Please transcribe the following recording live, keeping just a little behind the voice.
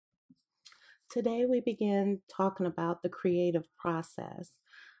Today, we begin talking about the creative process.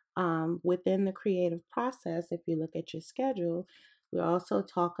 Within the creative process, if you look at your schedule, we also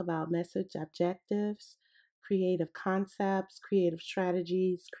talk about message objectives, creative concepts, creative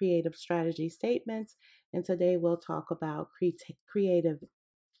strategy statements, and today we'll talk about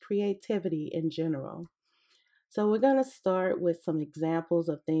creativity in general. So we're going to start with some examples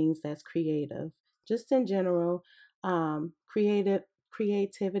of things that's creative. Just in general,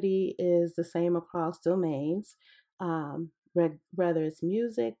 creativity is the same across domains, whether it's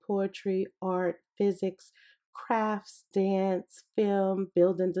music, poetry, art, physics, crafts, dance, film,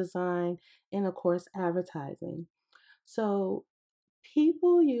 building design, and of course, advertising. So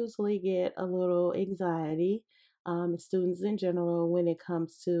people usually get a little anxiety, students in general, when it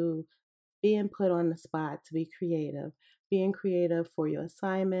comes to being put on the spot to be creative, being creative for your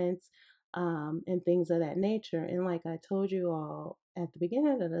assignments, and things of that nature. And like I told you all at the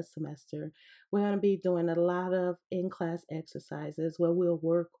beginning of the semester, we're going to be doing a lot of in class exercises where we'll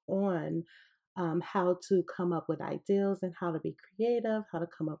work on how to come up with ideas and how to be creative, how to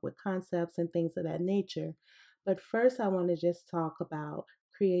come up with concepts and things of that nature. But first, I want to just talk about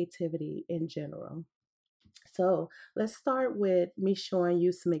creativity in general. So let's start with me showing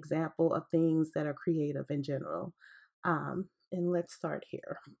you some example of things that are creative in general. And let's start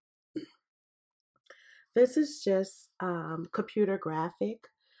here. This is just computer graphic.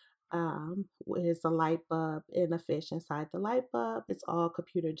 Is a light bulb and a fish inside the light bulb. It's all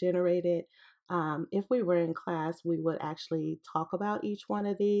computer generated. If we were in class, we would actually talk about each one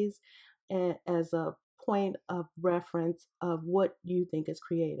of these as a point of reference of what you think is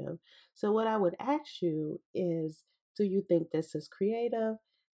creative. So, what I would ask you is, do you think this is creative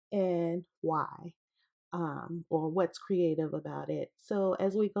and why? Or what's creative about it. So,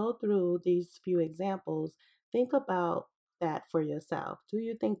 as we go through these few examples, think about that for yourself. Do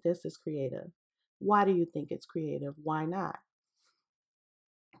you think this is creative? Why do you think it's creative? Why not?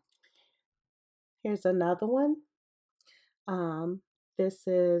 Here's another one. Um, this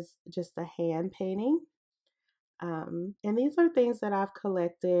is just a hand painting. And these are things that I've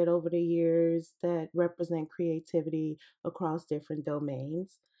collected over the years that represent creativity across different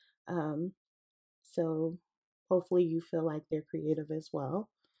domains. Um, so hopefully you feel like they're creative as well.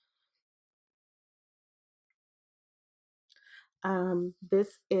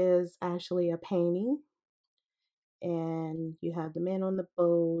 This is actually a painting, and you have the man on the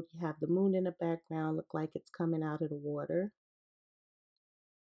boat, you have the moon in the background, look like it's coming out of the water.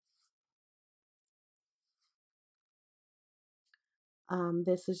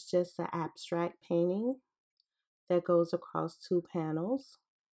 This is just an abstract painting that goes across two panels.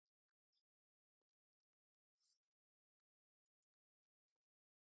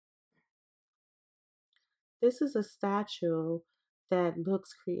 This is a statue that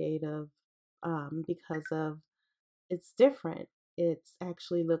looks creative because of it's different. It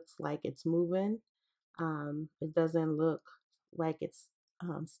actually looks like it's moving. It doesn't look like it's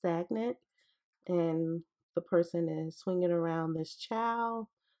stagnant. And the person is swinging around this child,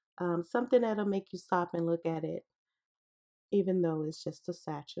 something that'll make you stop and look at it, even though it's just a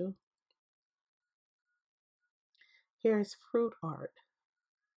statue. Here's fruit art.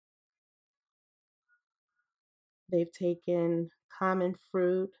 They've taken common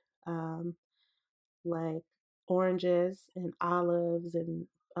fruit, um, like oranges and olives and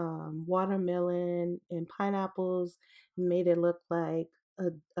watermelon and pineapples, and made it look like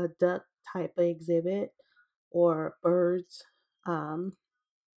a duck type of exhibit or birds. Um,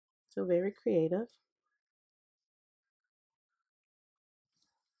 so very creative.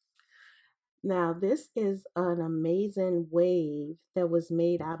 Now, this is an amazing wave that was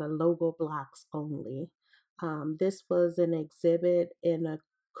made out of Logo blocks only. This was an exhibit in a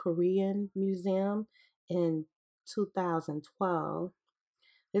Korean museum in 2012.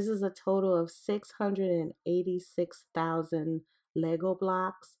 This is a total of 686,000 Lego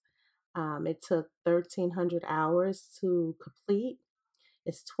blocks. It took 1,300 hours to complete.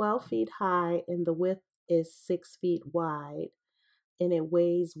 It's 12 feet high and the width is 6 feet wide, and it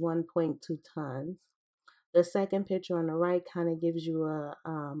weighs 1.2 tons. The second picture on the right kind of gives you a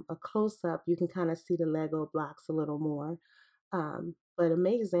close up. You can kind of see the Lego blocks a little more. But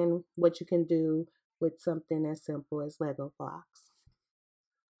amazing what you can do with something as simple as Lego blocks.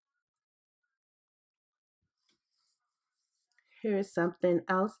 Here's something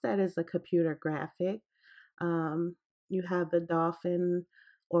else that is a computer graphic. Um, you have the dolphin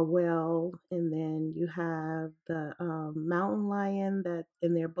or whale, and then you have the mountain lion that,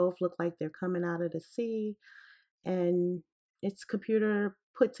 and they both look like they're coming out of the sea. And it's computer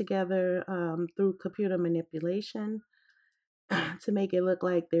put together through computer manipulation. to make it look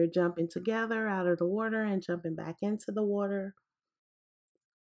like they're jumping together out of the water and jumping back into the water.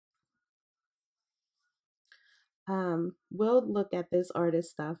 We'll look at this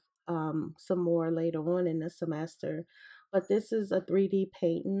artist stuff some more later on in the semester, but this is a 3D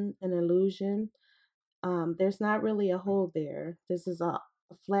painting, an illusion. There's not really a hole there. This is a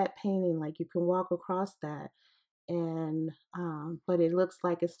flat painting, like you can walk across that, and but it looks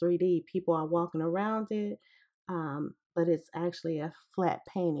like it's 3D. People are walking around it, but it's actually a flat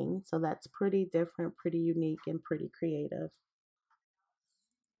painting. So that's pretty different, pretty unique, and pretty creative.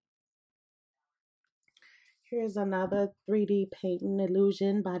 Here's another 3D painting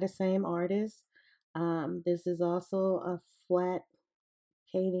illusion by the same artist. This is also a flat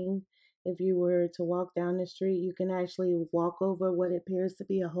painting. If you were to walk down the street, you can actually walk over what appears to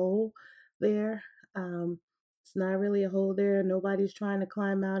be a hole there. Um, it's not really a hole there. Nobody's trying to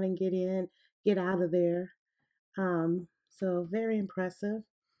climb out and get out of there. So very impressive.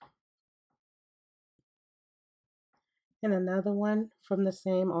 And another one from the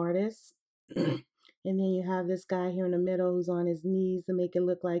same artist. And then you have this guy here in the middle who's on his knees to make it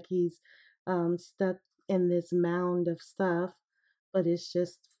look like he's stuck in this mound of stuff, but it's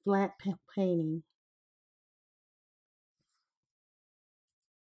just flat painting.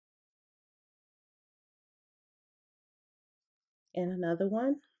 And another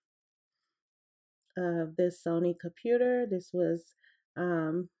one of this Sony computer. This was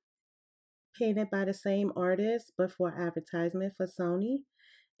um, painted by the same artist, but for advertisement for Sony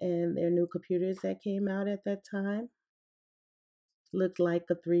and their new computers that came out at that time. Looked like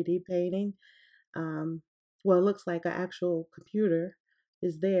a 3D painting. Um, well, it looks like an actual computer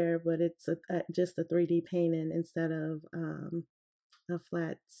is there, but it's just a 3D painting instead of a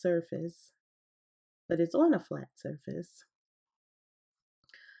flat surface, but it's on a flat surface.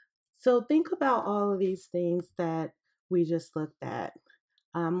 So think about all of these things that we just looked at.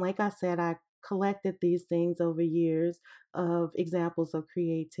 Like I said, I collected these things over years of examples of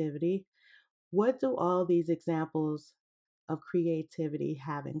creativity. What do all these examples of creativity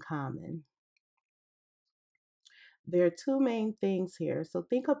have in common? There are two main things here, so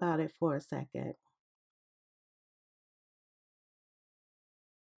think about it for a second.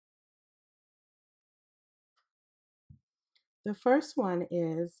 The first one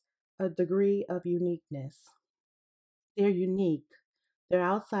is a degree of uniqueness. They're unique, they're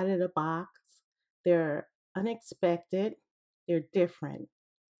outside of the box, they're unexpected, they're different.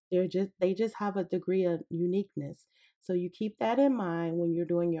 They just have a degree of uniqueness. So you keep that in mind when you're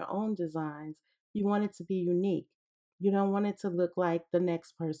doing your own designs. You want it to be unique. You don't want it to look like the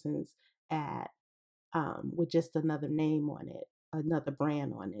next person's ad with just another name on it, another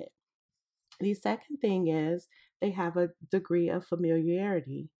brand on it. The second thing is they have a degree of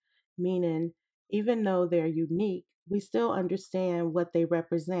familiarity, meaning even though they're unique, we still understand what they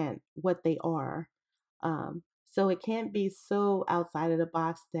represent, what they are. So it can't be so outside of the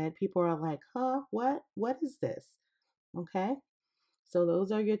box that people are like, huh, what? What is this? Okay. So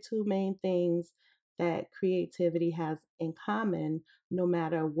those are your two main things that creativity has in common, no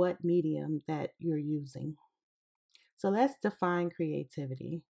matter what medium that you're using. So let's define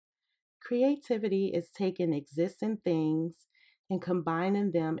creativity. Creativity is taking existing things and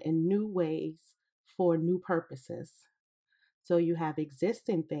combining them in new ways for new purposes. So you have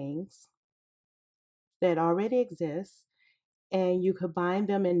existing things that already exist and you combine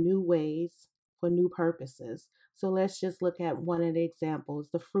them in new ways for new purposes. So let's just look at one of the examples,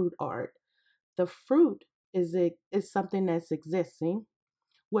 the fruit art. The fruit is something that's existing.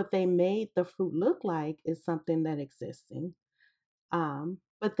 What they made the fruit look like is something that existing.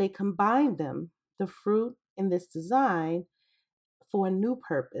 But they combined them, the fruit in this design, for a new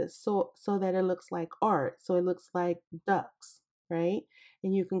purpose, so that it looks like art, so it looks like ducks, right?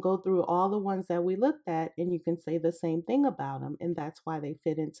 And you can go through all the ones that we looked at and you can say the same thing about them, and that's why they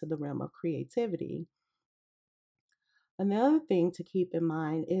fit into the realm of creativity. Another thing to keep in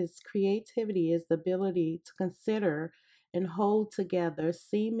mind is creativity is the ability to consider and hold together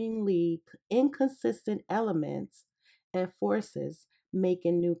seemingly inconsistent elements and forces,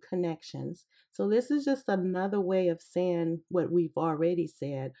 making new connections. So, this is just another way of saying what we've already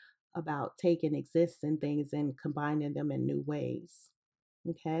said about taking existing things and combining them in new ways.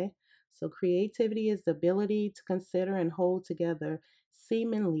 Okay, so creativity is the ability to consider and hold together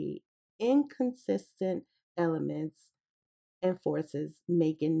seemingly inconsistent elements and forces,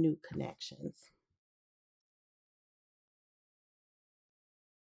 making new connections.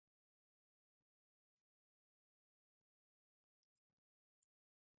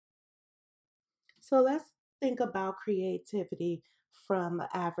 So let's think about creativity from an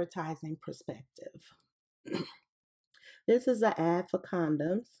advertising perspective. This is an ad for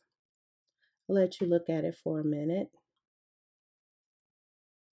condoms. I'll let you look at it for a minute.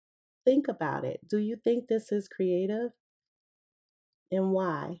 Think about it. Do you think this is creative? And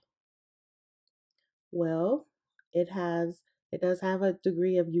why? Well, it does have a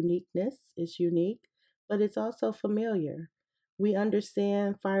degree of uniqueness. It's unique, but it's also familiar. We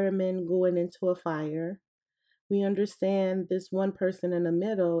understand firemen going into a fire. We understand this one person in the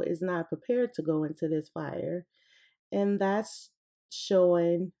middle is not prepared to go into this fire. And that's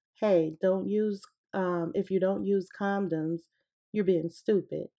showing, hey, don't use, if you don't use condoms, you're being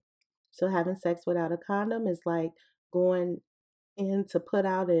stupid. So having sex without a condom is like going in to put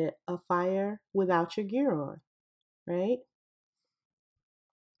out a fire without your gear on, right?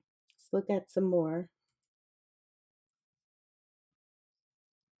 Let's look at some more.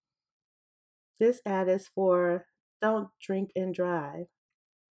 This ad is for Don't Drink and Drive.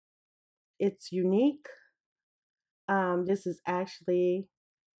 It's unique. This is actually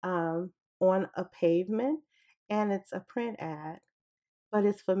on a pavement and it's a print ad, but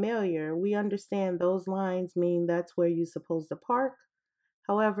it's familiar. We understand those lines mean that's where you're supposed to park.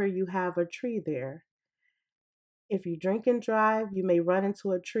 However, you have a tree there. If you drink and drive, you may run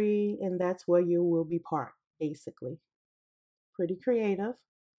into a tree, and that's where you will be parked, basically. Pretty creative.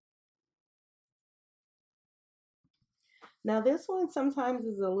 Now, this one sometimes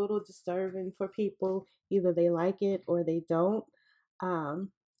is a little disturbing for people. Either they like it or they don't.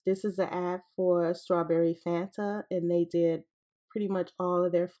 Um, this is an ad for Strawberry Fanta, and they did pretty much all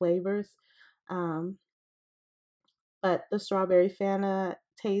of their flavors. Um, but the Strawberry Fanta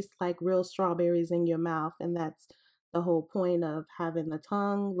tastes like real strawberries in your mouth, and that's the whole point of having the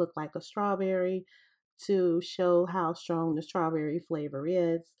tongue look like a strawberry to show how strong the strawberry flavor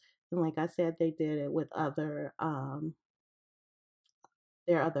is. And like I said, they did it with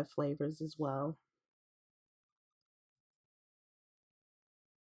their other flavors as well.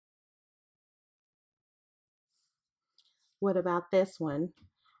 What about this one?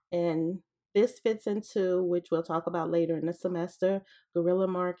 And this fits into, which we'll talk about later in the semester, guerrilla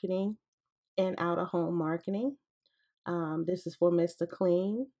marketing and out of home marketing. This is for Mr.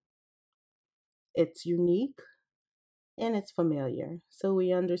 Clean. It's unique and it's familiar. So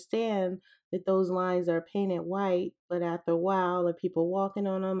we understand that those lines are painted white, but after a while, of people walking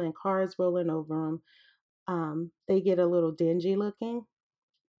on them and cars rolling over them, they get a little dingy looking.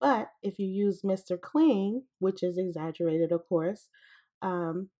 But if you use Mr. Clean, which is exaggerated, of course,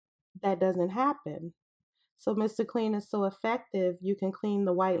 um, that doesn't happen. So Mr. Clean is so effective, you can clean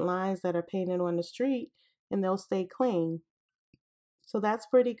the white lines that are painted on the street and they'll stay clean. So that's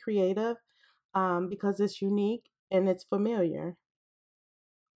pretty creative because it's unique and it's familiar.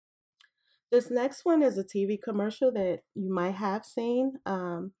 This next one is a TV commercial that you might have seen.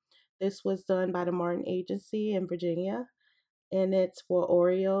 This was done by the Martin Agency in Virginia, and it's for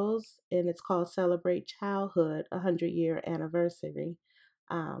Oreos, and it's called Celebrate Childhood, 100-year anniversary.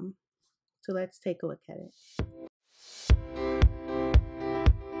 Um, so let's take a look at it.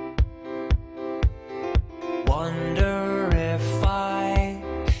 Wonder if I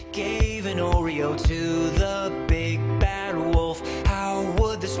gave an Oreo to the big bad wolf, how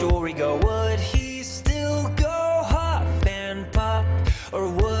would the story go? Would he still go huff and puff, or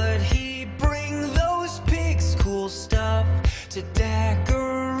would he bring those pigs cool stuff to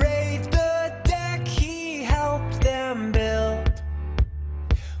decorate the deck he helped them build?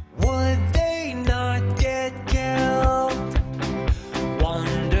 Would they not get killed?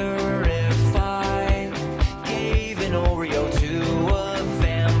 Wonder if I gave an Oreo to a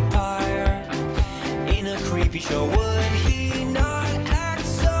vampire in a creepy show. Would he not act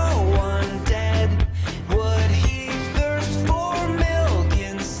so undead? Would he thirst for milk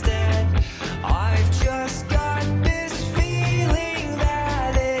instead? I've just got this feeling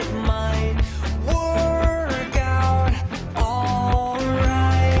that it might work out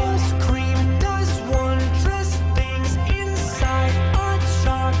alright. 'Cause cream does wondrous things inside a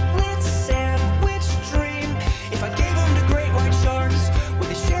chocolate sandwich dream. If I gave them to great white sharks, would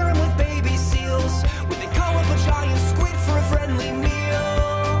they share them with baby seals? Would they call up a giant squid for a friendly meal?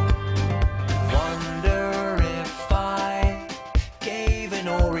 Wonder if I gave an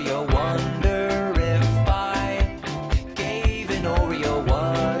Oreo. Wonder if I gave an Oreo.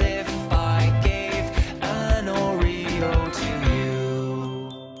 What if I gave an Oreo to you?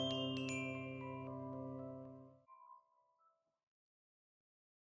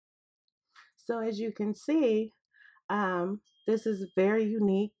 So as you can see, this is very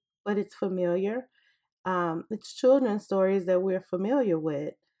unique, but it's familiar. It's children's stories that we're familiar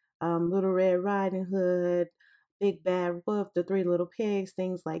with. Little Red Riding Hood, Big Bad Wolf, The Three Little Pigs,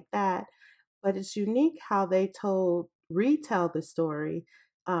 things like that. But it's unique how they told retell the story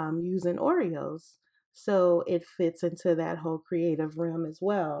using Oreos. So it fits into that whole creative realm as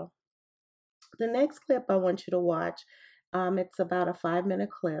well. The next clip I want you to watch, it's about a 5-minute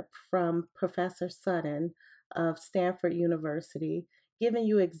clip from Professor Sutton of Stanford University, giving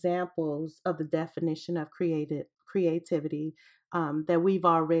you examples of the definition of creativity that we've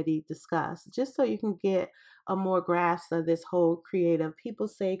already discussed, just so you can get a more grasp of this whole creative. People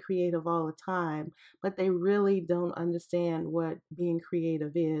say creative all the time, but they really don't understand what being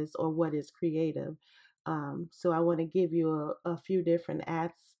creative is or what is creative. So I want to give you a few different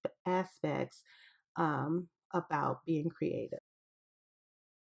aspects about being creative.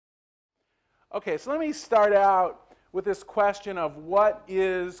 Okay, so let me start out with this question of what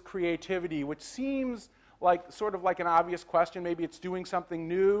is creativity, which seems like sort of like an obvious question. Maybe it's doing something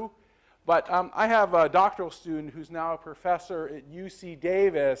new. But I have a doctoral student who's now a professor at UC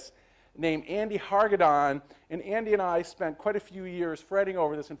Davis named Andy Hargadon. And Andy and I spent quite a few years fretting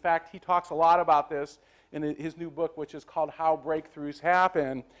over this. In fact, he talks a lot about this in his new book, which is called How Breakthroughs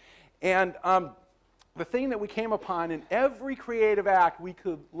Happen. And the thing that we came upon in every creative act we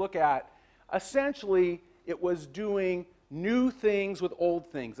could look at, essentially, it was doing new things with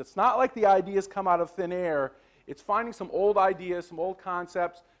old things. It's not like the ideas come out of thin air. It's finding some old ideas, some old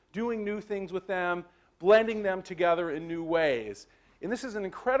concepts, doing new things with them, blending them together in new ways. And this is an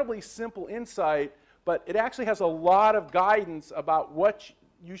incredibly simple insight, but it actually has a lot of guidance about what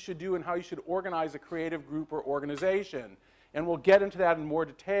you should do and how you should organize a creative group or organization. And we'll get into that in more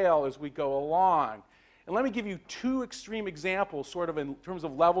detail as we go along. And let me give you two extreme examples, sort of in terms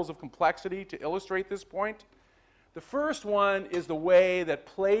of levels of complexity, to illustrate this point. The first one is the way that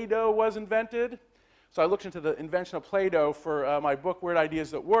Play-Doh was invented. So I looked into the invention of Play-Doh for my book, Weird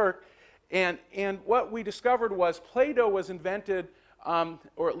Ideas That Work. And what we discovered was Play-Doh was invented,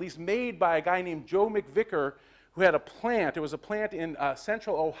 or at least made, by a guy named Joe McVicker, who had a plant. It was a plant in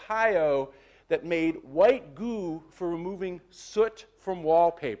central Ohio that made white goo for removing soot from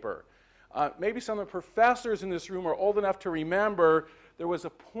wallpaper. Maybe some of the professors in this room are old enough to remember there was a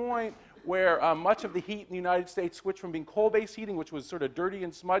point where much of the heat in the United States switched from being coal-based heating, which was sort of dirty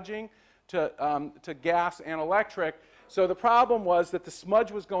and smudging, to gas and electric. So the problem was that the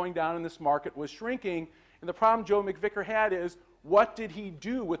smudge was going down and this market was shrinking. And the problem Joe McVicker had is, what did he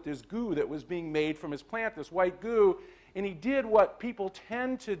do with this goo that was being made from his plant, this white goo? And he did what people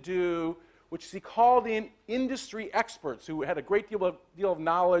tend to do, which is he called in industry experts who had a great deal of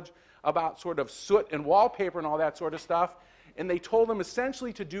knowledge about sort of soot and wallpaper and all that sort of stuff. And they told him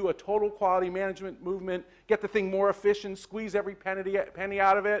essentially to do a total quality management movement, get the thing more efficient, squeeze every penny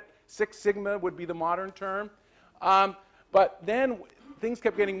out of it. Six Sigma would be the modern term. But then things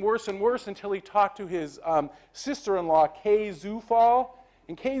kept getting worse and worse until he talked to his sister-in-law, Kay Zufall.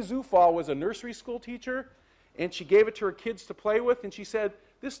 And Kay Zufall was a nursery school teacher, and she gave it to her kids to play with. And she said,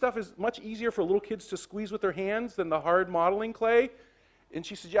 this stuff is much easier for little kids to squeeze with their hands than the hard modeling clay. And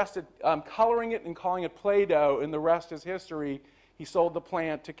she suggested coloring it and calling it Play-Doh, and the rest is history. He sold the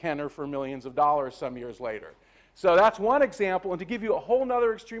plant to Kenner for millions of dollars some years later. So that's one example. And to give you a whole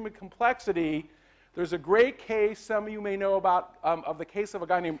other extreme of complexity, there's a great case some of you may know about of the case of a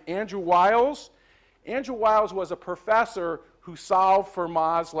guy named Andrew Wiles. Andrew Wiles was a professor who solved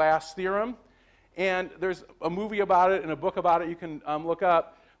Fermat's last theorem. And there's a movie about it and a book about it you can look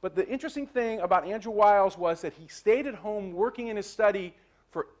up. But the interesting thing about Andrew Wiles was that he stayed at home working in his study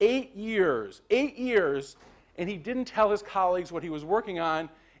for 8 years, and he didn't tell his colleagues what he was working on.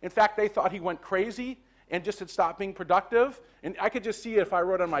 In fact, they thought he went crazy and just had stopped being productive. And I could just see it if I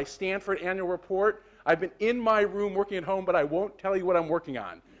wrote on my Stanford annual report, I've been in my room working at home, but I won't tell you what I'm working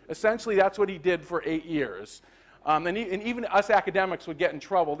on. Essentially, that's what he did for 8 years. And even us academics would get in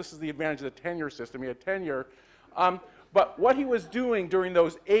trouble. This is the advantage of the tenure system. He had tenure. But what he was doing during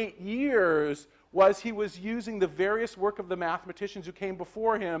those 8 years was he was using the various work of the mathematicians who came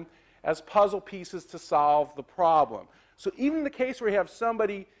before him as puzzle pieces to solve the problem. So even in the case where you have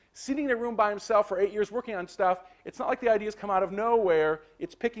somebody sitting in a room by himself for 8 years working on stuff, it's not like the ideas come out of nowhere.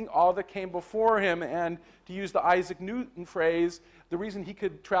 It's picking all that came before him. And to use the Isaac Newton phrase, the reason he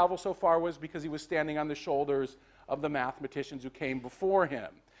could travel so far was because he was standing on the shoulders of the mathematicians who came before him.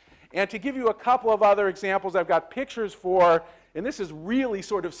 And to give you a couple of other examples I've got pictures for, and this is really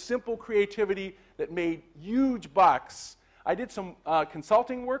sort of simple creativity that made huge bucks. I did some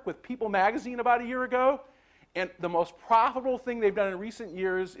consulting work with People Magazine about a year ago, and the most profitable thing they've done in recent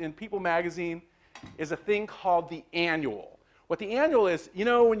years in People Magazine is a thing called the Annual. What the Annual is, you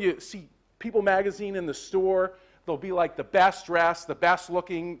know, when you see People Magazine in the store, they'll be like the best dressed, the best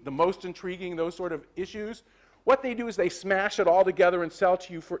looking, the most intriguing, those sort of issues. What they do is they smash it all together and sell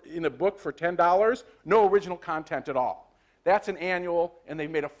to you in a book for $10, no original content at all. That's an annual, and they've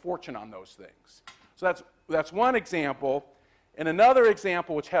made a fortune on those things. So that's one example. And another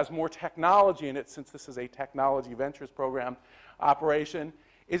example, which has more technology in it, since this is a technology ventures program operation,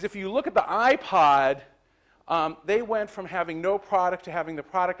 is if you look at the iPod, they went from having no product to having the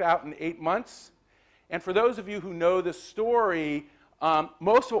product out in 8 months. And for those of you who know this story,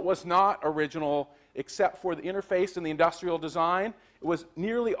 most of it was not original except for the interface and the industrial design. It was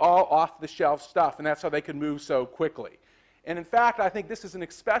nearly all off-the-shelf stuff, and that's how they could move so quickly. And in fact, I think this is an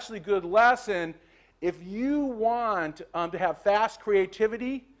especially good lesson if you want to have fast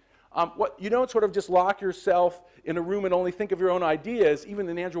creativity. You don't sort of just lock yourself in a room and only think of your own ideas. Even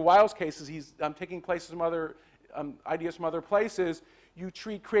in Andrew Weil's cases, he's taking places from other ideas from other places. You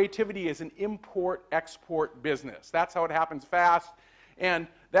treat creativity as an import-export business. That's how it happens fast. And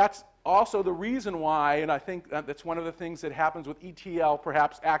that's also the reason why, and I think that's one of the things that happens with ETL,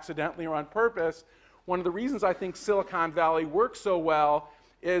 perhaps accidentally or on purpose. One of the reasons I think Silicon Valley works so well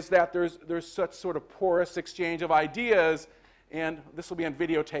is that there's such sort of porous exchange of ideas. And this will be on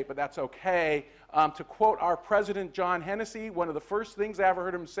videotape, but that's okay. To quote our president, John Hennessy, one of the first things I ever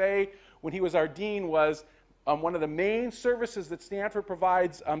heard him say when he was our dean was, one of the main services that Stanford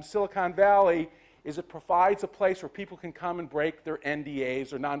provides Silicon Valley is it provides a place where people can come and break their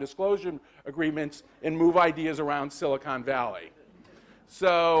NDAs or non-disclosure agreements and move ideas around Silicon Valley.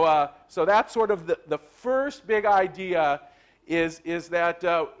 So that's sort of the first big idea is that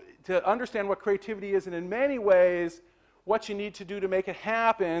to understand what creativity is, and in many ways, what you need to do to make it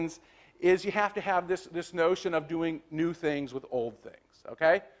happen is you have to have this notion of doing new things with old things,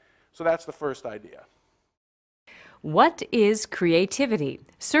 okay? So that's the first idea. What is creativity?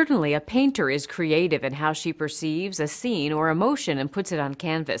 Certainly, a painter is creative in how she perceives a scene or emotion and puts it on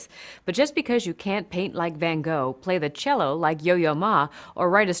canvas. But just because you can't paint like Van Gogh, play the cello like Yo-Yo Ma, or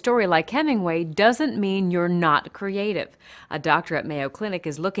write a story like Hemingway doesn't mean you're not creative. A doctor at Mayo Clinic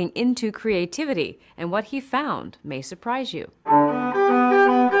is looking into creativity, and what he found may surprise you.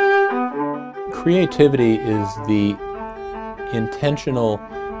 Creativity is the intentional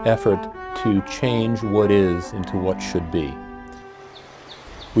effort to change what is into what should be.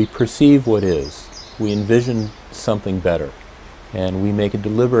 We perceive what is, we envision something better, and we make a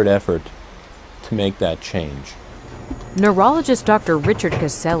deliberate effort to make that change. Neurologist Dr. Richard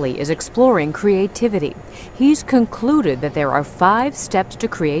Caselli is exploring creativity. He's concluded that there are 5 steps to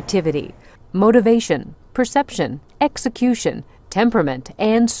creativity: motivation, perception, execution, temperament,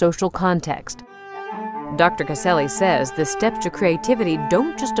 and social context. Dr. Caselli says the steps to creativity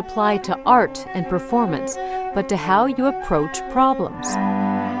don't just apply to art and performance, but to how you approach problems.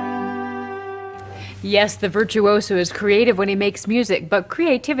 Yes, the virtuoso is creative when he makes music, but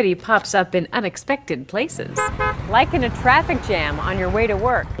creativity pops up in unexpected places. Like in a traffic jam on your way to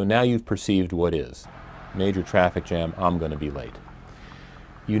work. So now you've perceived what is. Major traffic jam, I'm going to be late.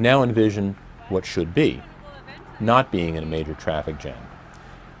 You now envision what should be, not being in a major traffic jam.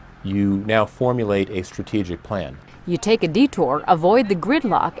 You now formulate a strategic plan. You take a detour, avoid the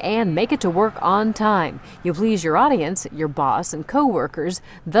gridlock, and make it to work on time. You please your audience, your boss, and co-workers,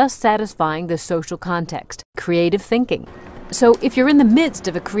 thus satisfying the social context. Creative thinking. So if you're in the midst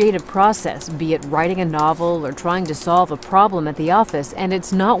of a creative process, be it writing a novel or trying to solve a problem at the office, and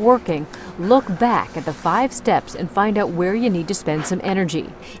it's not working, look back at the 5 steps and find out where you need to spend some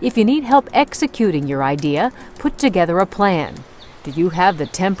energy. If you need help executing your idea, put together a plan. Do you have the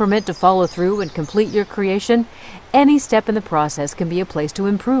temperament to follow through and complete your creation? Any step in the process can be a place to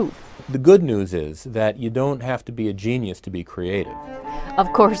improve. The good news is that you don't have to be a genius to be creative.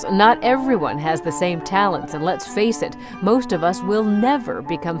 Of course, not everyone has the same talents, and let's face it, most of us will never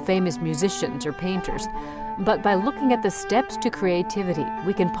become famous musicians or painters. But by looking at the steps to creativity,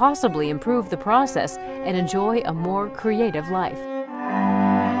 we can possibly improve the process and enjoy a more creative life.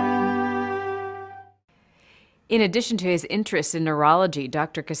 In addition to his interest in neurology,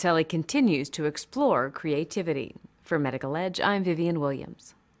 Dr. Caselli continues to explore creativity. For Medical Edge, I'm Vivian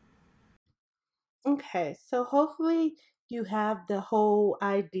Williams. Okay, so hopefully you have the whole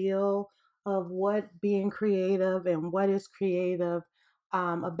ideal of what being creative and what is creative,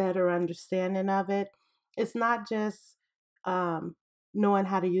 a better understanding of it. It's not just knowing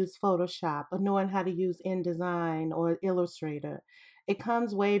how to use Photoshop or knowing how to use InDesign or Illustrator. It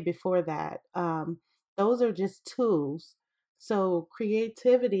comes way before that. Those are just tools. So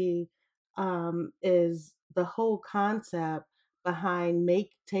creativity is the whole concept behind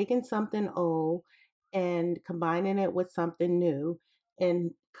taking something old and combining it with something new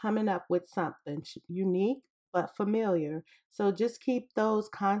and coming up with something unique but familiar. So just keep those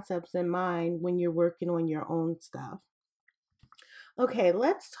concepts in mind when you're working on your own stuff. Okay,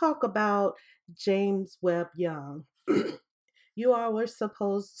 let's talk about James Webb Young. you all were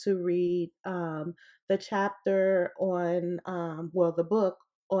supposed to read the chapter on, the book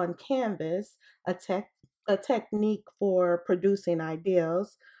on Canvas, a technique for producing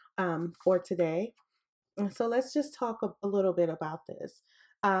ideals for today. And so let's just talk a little bit about this.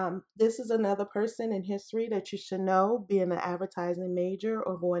 This is another person in history that you should know, being an advertising major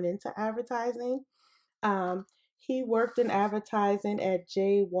or going into advertising. He worked in advertising at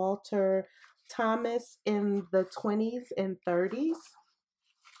J. Walter Thomas in the 20s and 30s.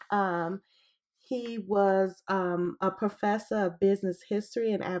 He was a professor of business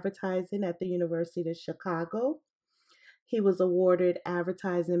history and advertising at the University of Chicago. He was awarded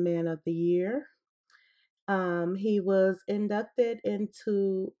Advertising Man of the Year. He was inducted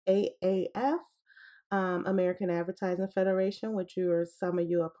into AAF, American Advertising Federation, which some of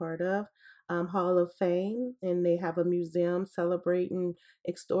you are part of, Hall of Fame, and they have a museum celebrating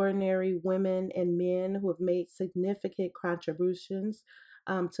extraordinary women and men who have made significant contributions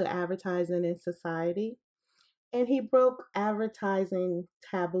to advertising in society. And he broke advertising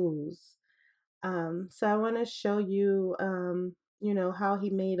taboos. So I want to show you, how he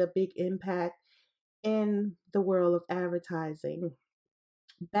made a big impact in the world of advertising.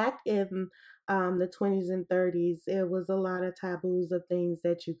 Back in the 20s and 30s, it was a lot of taboos of things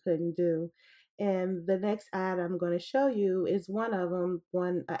that you couldn't do. And the next ad I'm going to show you is one of them,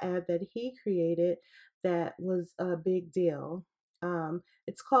 an ad that he created that was a big deal.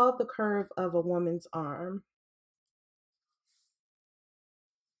 It's called The Curve of a Woman's Arm.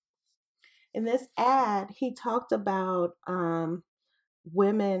 In this ad, he talked about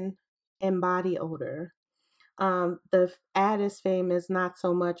women and body odor. The ad is famous not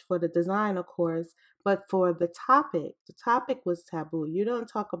so much for the design, of course, but for the topic. The topic was taboo. You don't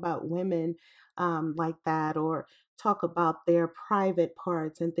talk about women like that, or talk about their private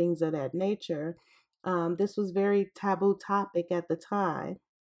parts and things of that nature. This was very taboo topic at the time.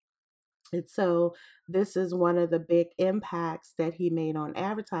 And so this is one of the big impacts that he made on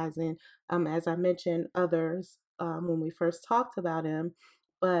advertising. As I mentioned others when we first talked about him,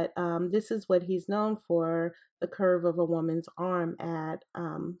 but this is what he's known for, the Curve of a Woman's Arm ad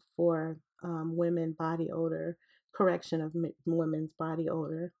for women body odor, correction of women's body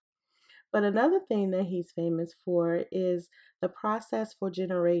odor. But another thing that he's famous for is the process for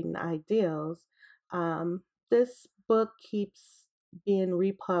generating ideals. This book keeps being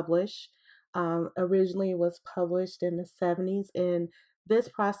republished. Originally, it was published in the 70s, and this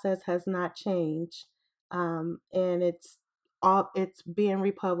process has not changed. And it's being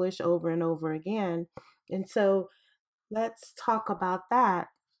republished over and over again. And so let's talk about that.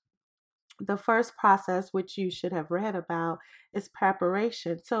 The first process, which you should have read about, is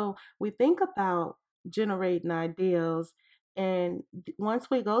preparation. So we think about generating ideals, and once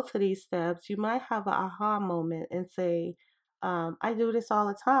we go to these steps, you might have an aha moment and say, I do this all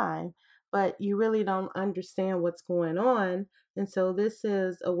the time, but you really don't understand what's going on. And so this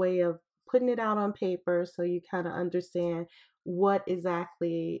is a way of putting it out on paper so you kind of understand what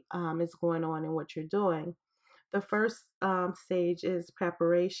exactly is going on and what you're doing. The first stage is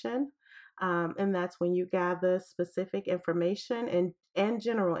preparation. And that's when you gather specific information and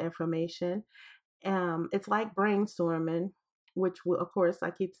general information. It's like brainstorming, which of course, I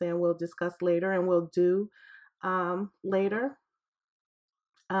keep saying we'll discuss later and we'll do later.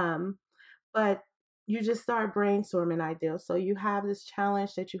 But you just start brainstorming ideas. So you have this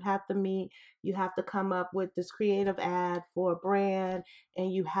challenge that you have to meet. You have to come up with this creative ad for a brand,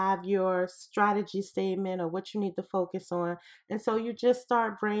 and you have your strategy statement of what you need to focus on. And so you just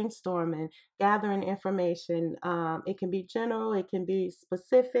start brainstorming, gathering information. It can be general, it can be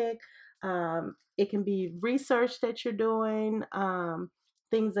specific, it can be research that you're doing,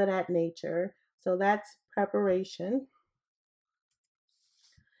 things of that nature. So that's preparation.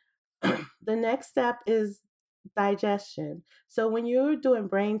 The next step is digestion. So when you're doing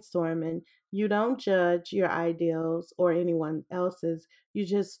brainstorming, you don't judge your ideals or anyone else's. You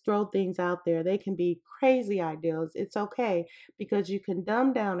just throw things out there. They can be crazy ideals. It's okay, because you can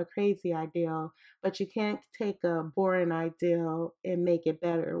dumb down a crazy ideal, but you can't take a boring ideal and make it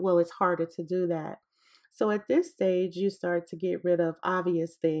better. Well, it's harder to do that. So at this stage, you start to get rid of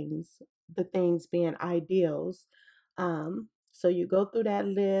obvious things, the things being ideals. So you go through that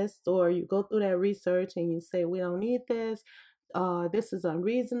list, or you go through that research, and you say, we don't need this. This is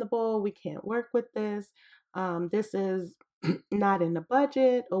unreasonable. We can't work with this. This is not in the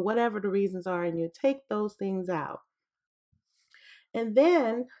budget, or whatever the reasons are, and you take those things out. And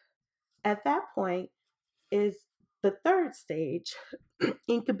then at that point is the third stage,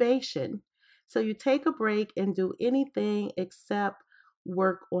 incubation. So you take a break and do anything except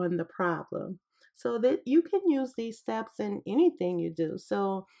work on the problem. So that you can use these steps in anything you do.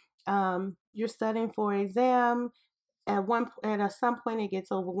 So you're studying for an exam. At some point it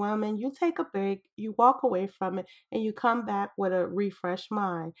gets overwhelming. You take a break, you walk away from it, and you come back with a refreshed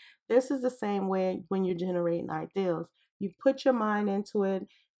mind. This is the same way when you're generating ideas. You put your mind into it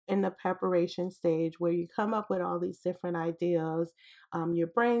in the preparation stage where you come up with all these different ideas. You're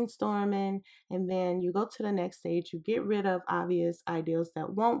brainstorming, and then you go to the next stage. You get rid of obvious ideas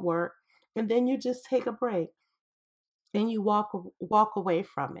that won't work, and then you just take a break and you walk away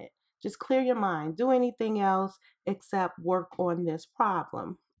from it. Just clear your mind. Do anything else except work on this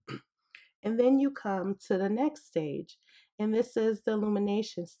problem. And then you come to the next stage, and this is the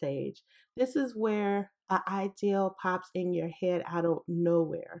illumination stage. This is where an ideal pops in your head out of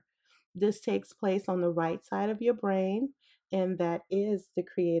nowhere. This takes place on the right side of your brain, and that is the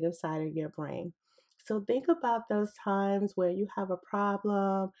creative side of your brain. So think about those times where you have a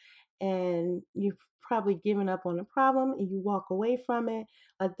problem and you've probably given up on the problem and you walk away from it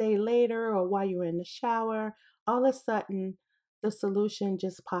a day later or while you're in the shower. All of a sudden, the solution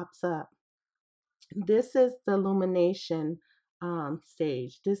just pops up. This is the illumination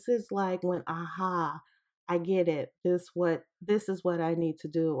stage. This is like when, aha, I get it. This is what I need to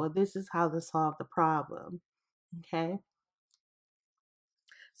do, or this is how to solve the problem. Okay.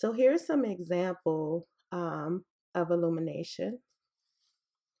 So here's some example of illumination.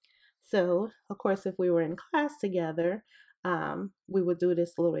 So, of course, if we were in class together, we would do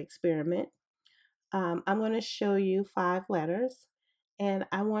this little experiment. I'm going to show you 5 letters, and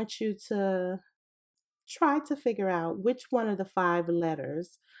I want you to try to figure out which one of the 5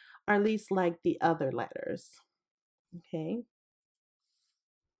 letters are least like the other letters. Okay.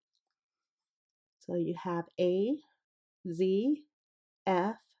 So you have A, Z,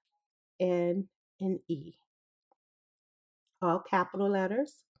 F, N, and E. All capital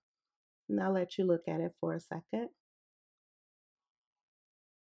letters. And I'll let you look at it for a second.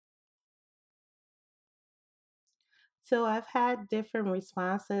 So I've had different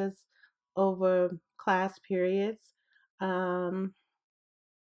responses over class periods. And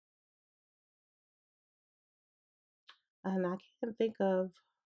I can't think of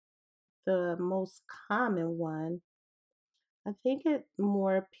the most common one. I think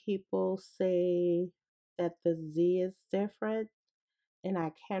more people say that the Z is different, and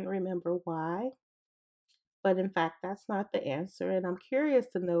I can't remember why. But in fact, that's not the answer. And I'm curious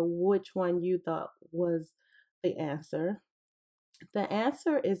to know which one you thought was the answer. The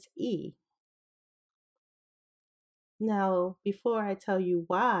answer is E. Now, before I tell you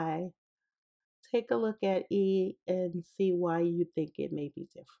why, take a look at E and see why you think it may be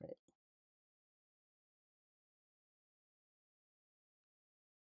different.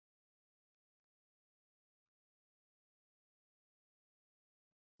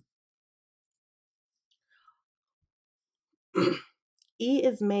 E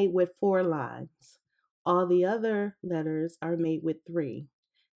is made with 4 lines. All the other letters are made with 3,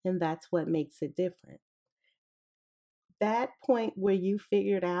 and that's what makes it different. That point where you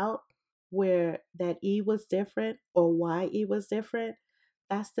figured out where that E was different or why E was different,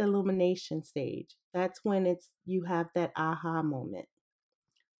 that's the illumination stage. That's when you have that aha moment.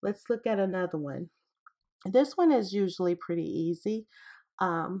 Let's look at another one. This one is usually pretty easy.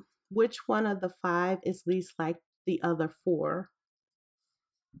 Which one of the 5 is least like the other 4?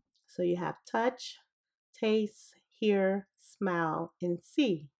 So you have touch, taste, hear, smell, and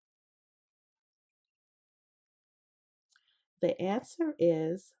see. The answer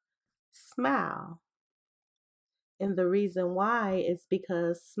is smile. And the reason why is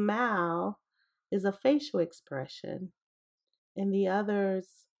because smile is a facial expression and the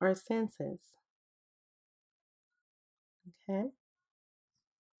others are senses. Okay.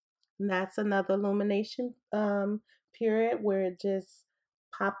 And that's another illumination period where it just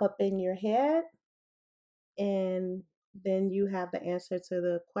pop up in your head, and then you have the answer to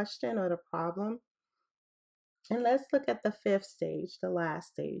the question or the problem. And let's look at the 5th stage, the last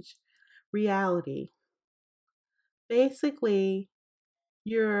stage, reality. Basically,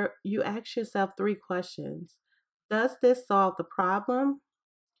 you ask yourself 3 questions. Does this solve the problem?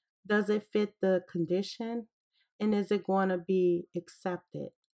 Does it fit the condition? And is it going to be accepted?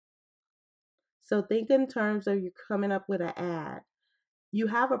 So think in terms of you coming up with an ad. You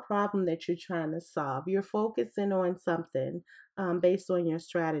have a problem that you're trying to solve. You're focusing on something based on your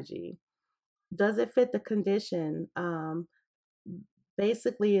strategy. Does it fit the condition?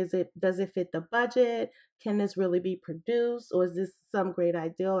 Basically, does it fit the budget? Can this really be produced? Or is this some great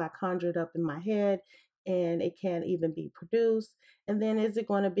ideal I conjured up in my head and it can't even be produced? And then is it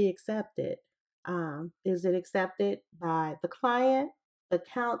going to be accepted? Is it accepted by the client, the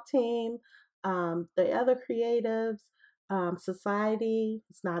account team, The other creatives, society,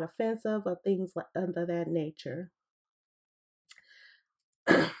 it's not offensive, or things like of that nature.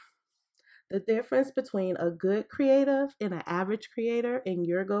 The difference between a good creative and an average creator, and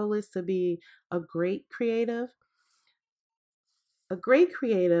your goal is to be a great creative. A great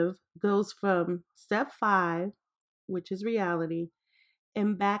creative goes from step 5, which is reality,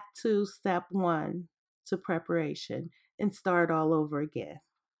 and back to step 1, to preparation, and start all over again.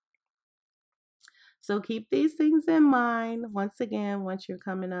 So keep these things in mind once again, once you're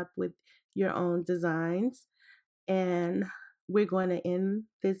coming up with your own designs. And we're going to end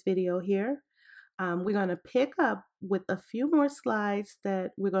this video here. We're going to pick up with a few more slides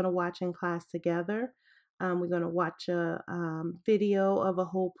that we're going to watch in class together. We're going to watch a video of a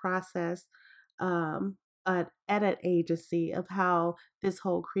whole process at an agency of how this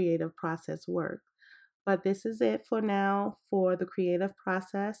whole creative process works. But this is it for now for the creative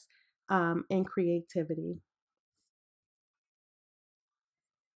process and creativity.